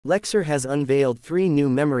Lexar has unveiled 3 new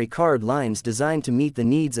memory card lines designed to meet the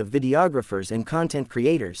needs of videographers and content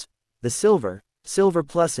creators: the Silver, Silver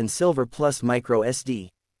Plus and Silver Plus microSD.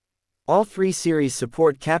 All 3 series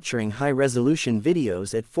support capturing high-resolution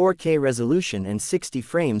videos at 4K resolution and 60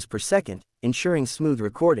 frames per second, ensuring smooth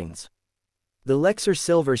recordings. The Lexar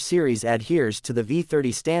Silver series adheres to the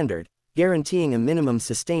V30 standard, guaranteeing a minimum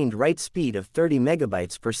sustained write speed of 30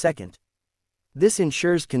 megabytes per second. This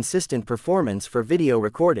ensures consistent performance for video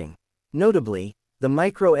recording. Notably, the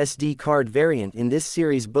microSD card variant in this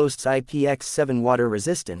series boasts IPX7 water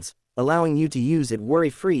resistance, allowing you to use it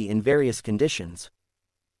worry-free in various conditions.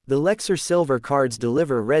 The Lexar Silver cards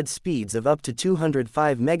deliver read speeds of up to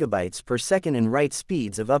 205 megabytes per second and write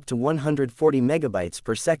speeds of up to 140 megabytes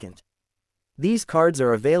per second. These cards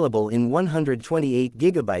are available in 128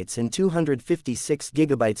 GB and 256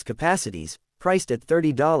 GB capacities, priced at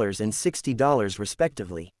 $30 and $60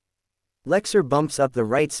 respectively. Lexar bumps up the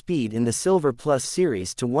write speed in the Silver Plus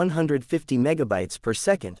series to 150 megabytes per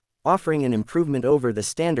second, offering an improvement over the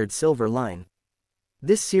standard Silver line.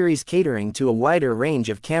 This series catering to a wider range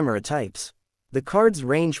of camera types. The cards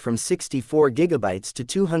range from 64 GB to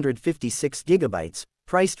 256 GB,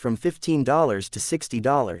 priced from $15 to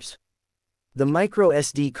 $60. The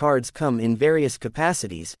microSD cards come in various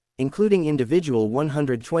capacities, including individual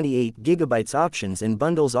 128 GB options and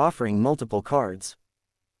bundles offering multiple cards.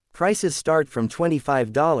 Prices start from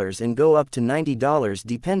 $25 and go up to $90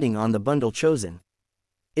 depending on the bundle chosen.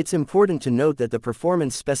 It's important to note that the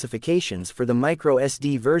performance specifications for the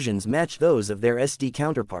microSD versions match those of their SD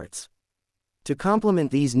counterparts. To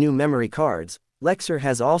complement these new memory cards, Lexar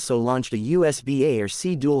has also launched a USB-A or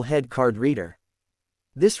C dual-head card reader.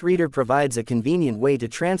 This reader provides a convenient way to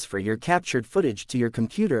transfer your captured footage to your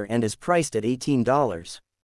computer and is priced at $18.